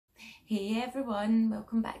Hey everyone,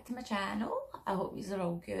 welcome back to my channel. I hope you are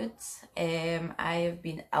all good. I have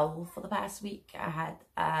been ill for the past week. I had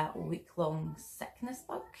a week-long sickness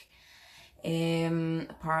bug.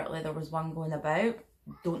 Apparently there was one going about.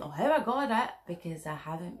 Don't know how I got it because I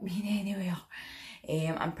haven't been anywhere.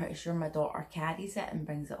 I'm pretty sure my daughter carries it and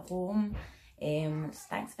brings it home.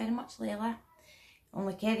 Thanks very much, Layla.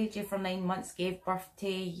 Only carried you for 9 months, gave birth to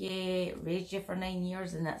you, raised you for 9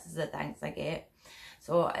 years, and this is the thanks I get.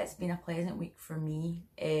 So it's been a pleasant week for me.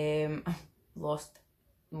 I've lost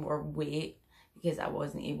more weight because I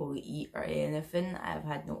wasn't able to eat or anything. I've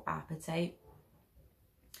had no appetite.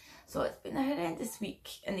 So it's been a horrendous week,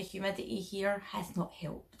 and the humidity here has not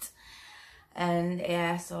helped. And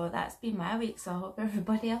yeah, so that's been my week. So I hope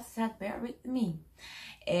everybody else has had a better week than me.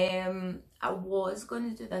 I was going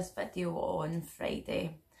to do this video on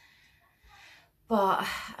Friday, but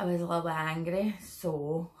I was a little bit angry,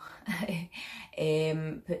 so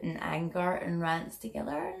putting anger and rants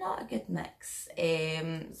together are not a good mix.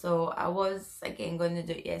 So I was again going to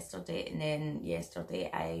do it yesterday, and then yesterday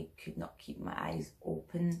I could not keep my eyes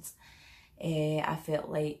opened. I felt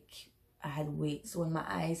like I had weights on my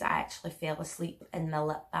eyes. I actually fell asleep in my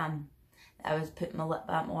lip balm. I was putting my lip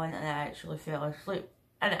balm on and I actually fell asleep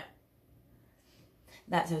in it.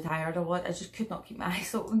 That's how tired I was. I just could not keep my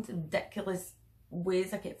eyes open to ridiculous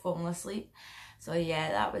ways I kept falling asleep. So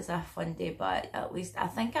yeah, that was a fun day, but at least I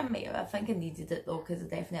think I needed it though, because I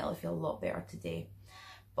definitely feel a lot better today.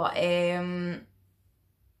 But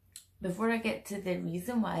before I get to the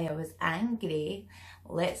reason why I was angry,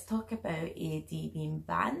 let's talk about AD being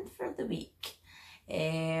banned for the week.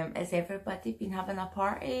 Has everybody been having a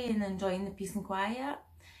party and enjoying the peace and quiet?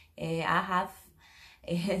 I have.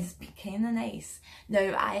 It's been kind of nice.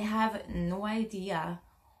 Now, I have no idea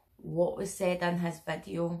what was said in his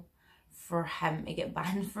video for him to get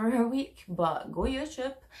banned for a week, but go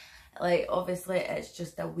YouTube. Like, obviously it's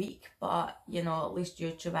just a week, but you know, at least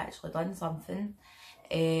YouTube actually done something.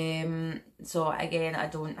 So again,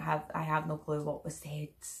 I have no clue what was said.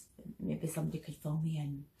 Maybe somebody could fill me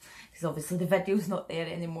in, because obviously the video's not there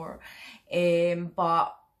anymore.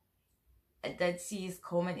 But I did see his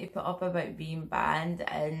comment he put up about being banned,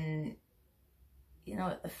 and you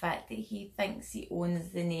know, the fact that he thinks he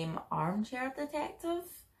owns the name Armchair Detective.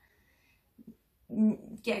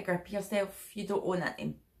 Get a grip of yourself. You don't own that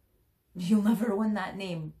name. You'll never own that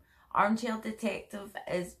name. Armchair Detective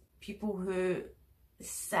is people who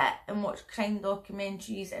sit and watch crime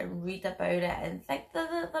documentaries and read about it and think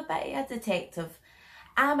they're a bit of a detective.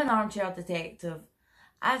 I'm an armchair detective.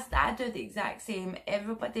 I do the exact same.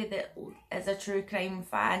 Everybody that is a true crime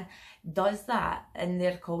fan does that, and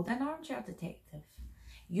they're called an armchair detective.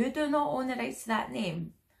 You do not own the rights to that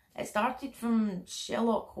name. It started from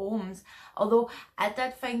Sherlock Holmes, although I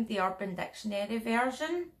did find the Urban Dictionary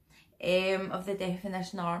version of the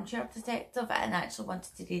definition of armchair detective, and I actually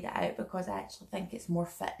wanted to read it out because I actually think it's more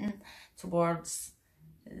fitting towards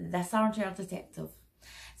this armchair detective.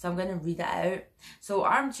 So I'm going to read it out. So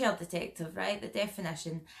armchair detective, right, the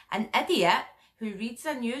definition: an idiot who reads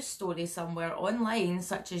a news story somewhere online,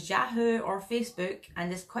 such as Yahoo or Facebook,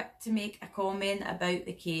 and is quick to make a comment about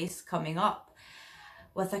the case coming up,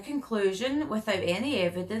 with a conclusion without any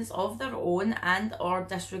evidence of their own and or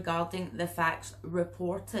disregarding the facts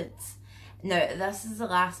reported. Now, this is the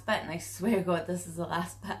last bit, and I swear to God, this is the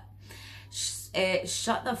last bit.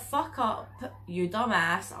 Shut the fuck up, you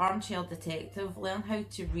dumbass armchair detective. Learn how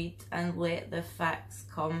to read and let the facts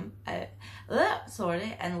come out.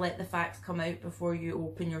 And let the facts come out before you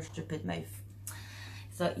open your stupid mouth.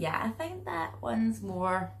 So yeah, I think that one's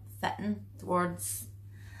more fitting towards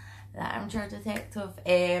the armchair detective.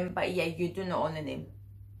 But yeah, you do not own the name.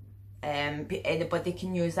 Anybody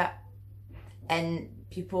can use it, and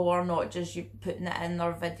people are not just putting it in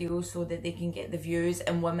their videos so that they can get the views,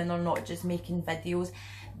 and women are not just making videos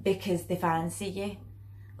because they fancy you.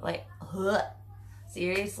 Like,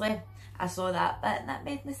 seriously, I saw that bit and that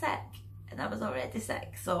made me sick, and I was already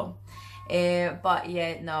sick. So but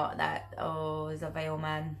yeah, no, that is a vile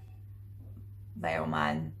man.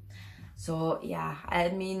 So yeah, I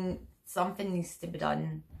mean, something needs to be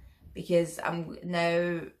done, because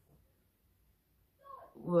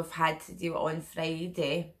we've had to do it on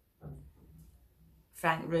Friday.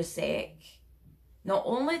 Frank Rusek, not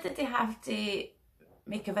only did he have to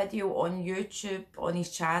make a video on YouTube on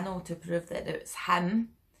his channel to prove that it's him,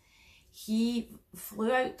 he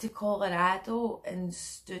flew out to Colorado and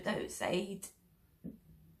stood outside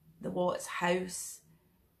the Watts house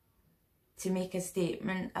to make a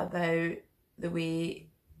statement about the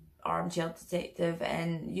way armchair detective,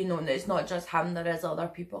 and you know, it's not just him, there is other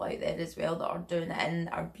people out there as well that are doing it and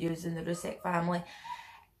are abusing the Rusek family.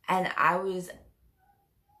 And I was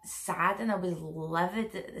sad and I was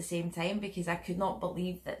livid at the same time, because I could not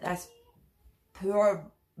believe that this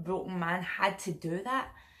poor broken man had to do that.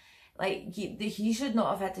 Like, he should not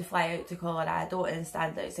have had to fly out to Colorado and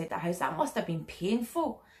stand outside the house. That must have been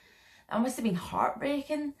painful. That must have been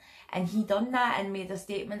heartbreaking. And he done that and made a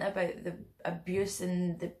statement about the abuse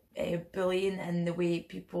and the bullying and the way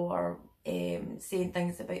people are saying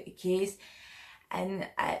things about the case. And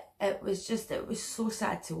it was so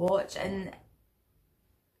sad to watch. And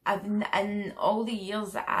in all the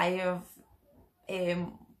years that I have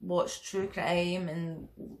watched true crime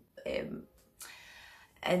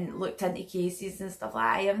and looked into cases and stuff like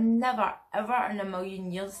that, I have never ever in a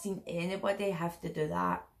million years seen anybody have to do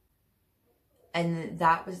that. And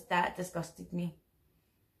that disgusted me.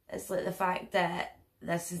 It's like the fact that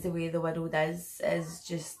this is the way the world is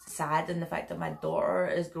just sad, and the fact that my daughter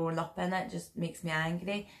is growing up in it just makes me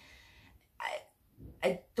angry.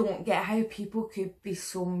 I don't get how people could be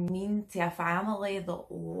so mean to a family that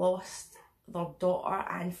lost their daughter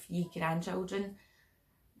and 3 grandchildren.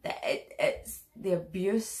 That it's the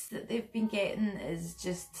abuse that they've been getting is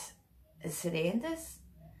horrendous.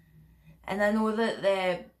 And I know that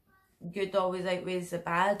the good always outweighs the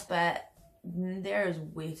bad, but there is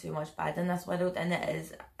way too much bad in this world, and it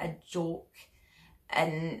is a joke.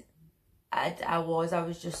 And I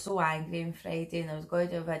was just so angry on Friday, and I was going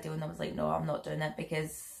to do a video, and I was like, no, I'm not doing it,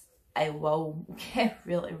 because I will get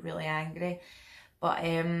really, really angry. But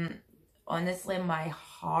honestly, my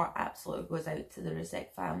heart absolutely goes out to the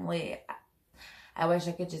Rusek family. I wish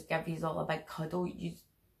I could just give you all a big cuddle. You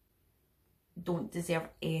don't deserve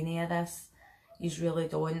any of this. You really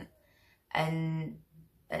don't. And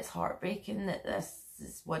it's heartbreaking that this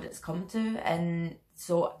is what it's come to. And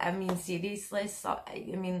so, I mean, seriously,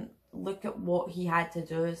 look at what he had to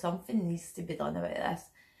do. Something needs to be done about this.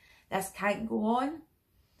 This can't go on.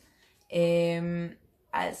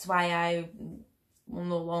 That's why I will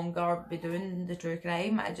no longer be doing the true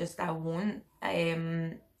crime. I won't. I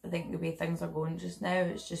think the way things are going just now,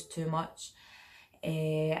 it's just too much.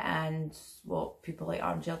 And what people like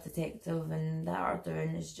Armchair Detective and that are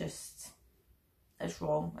doing is just, it's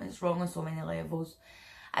wrong. It's wrong on so many levels.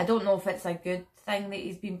 I don't know if it's a good thing that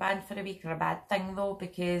he's been banned for a week or a bad thing though,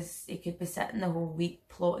 because he could be sitting the whole week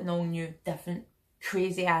plotting all new different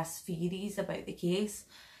crazy ass theories about the case.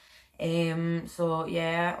 So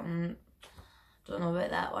yeah, don't know about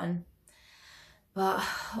that one. But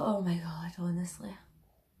oh my god, honestly.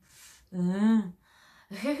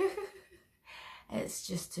 It's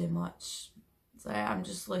just too much. Sorry, I'm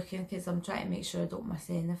just looking because I'm trying to make sure I don't miss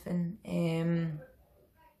anything.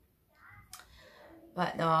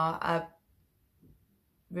 But no, I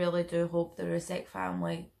really do hope the Rusek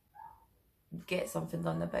family get something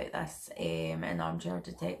done about this. And Armchair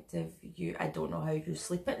Detective, I don't know how you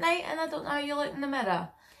sleep at night, and I don't know how you look in the mirror.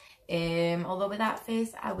 Although with that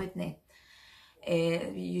face, I wouldn't.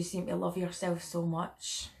 You seem to love yourself so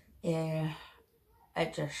much. It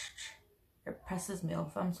pisses me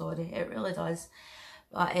off. I'm sorry, it really does.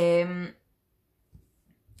 But I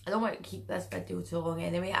don't want to keep this video too long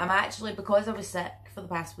anyway. I'm actually, because I was sick for the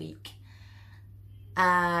past week,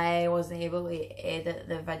 I wasn't able to edit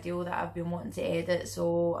the video that I've been wanting to edit,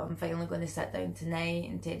 so I'm finally going to sit down tonight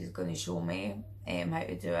and Teddy's going to show me how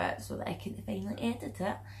to do it, so that I can finally edit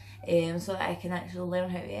it, so that I can actually learn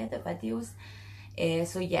how to edit videos.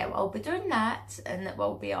 So yeah, I'll be doing that, and it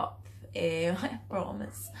will be up, I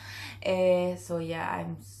promise. So yeah,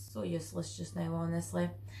 I'm so useless just now, honestly,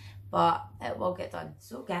 but it will get done.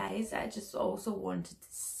 So guys, I just also wanted to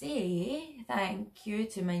say thank you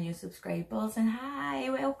to my new subscribers, and hi,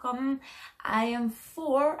 welcome. I am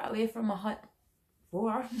 4 away from 100.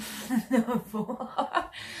 4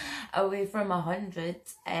 away from 100,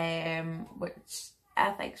 which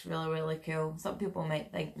I think is really, really cool. Some people might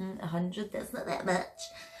think 100, that's not that much,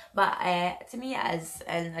 but to me it is.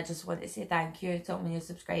 And I just want to say thank you to all my new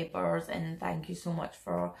subscribers, and thank you so much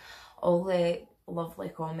for all the lovely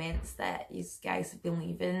comments that you guys have been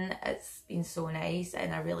leaving. It's been so nice,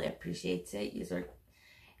 and I really appreciate it. You are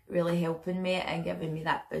really helping me and giving me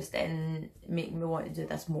that boost and making me want to do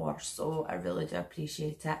this more, so I really do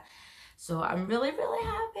appreciate it. So I'm really, really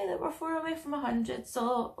happy that we're 4 away from 100,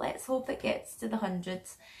 so let's hope it gets to the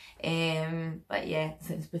hundreds. But yeah, it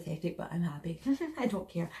sounds pathetic, but I'm happy. I don't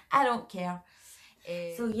care.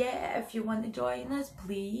 So yeah, if you want to join us,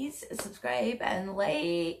 please subscribe and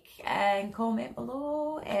like and comment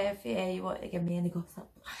below if you want to give me any gossip.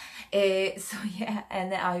 So yeah,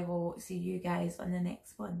 and I will see you guys on the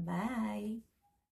next one. Bye.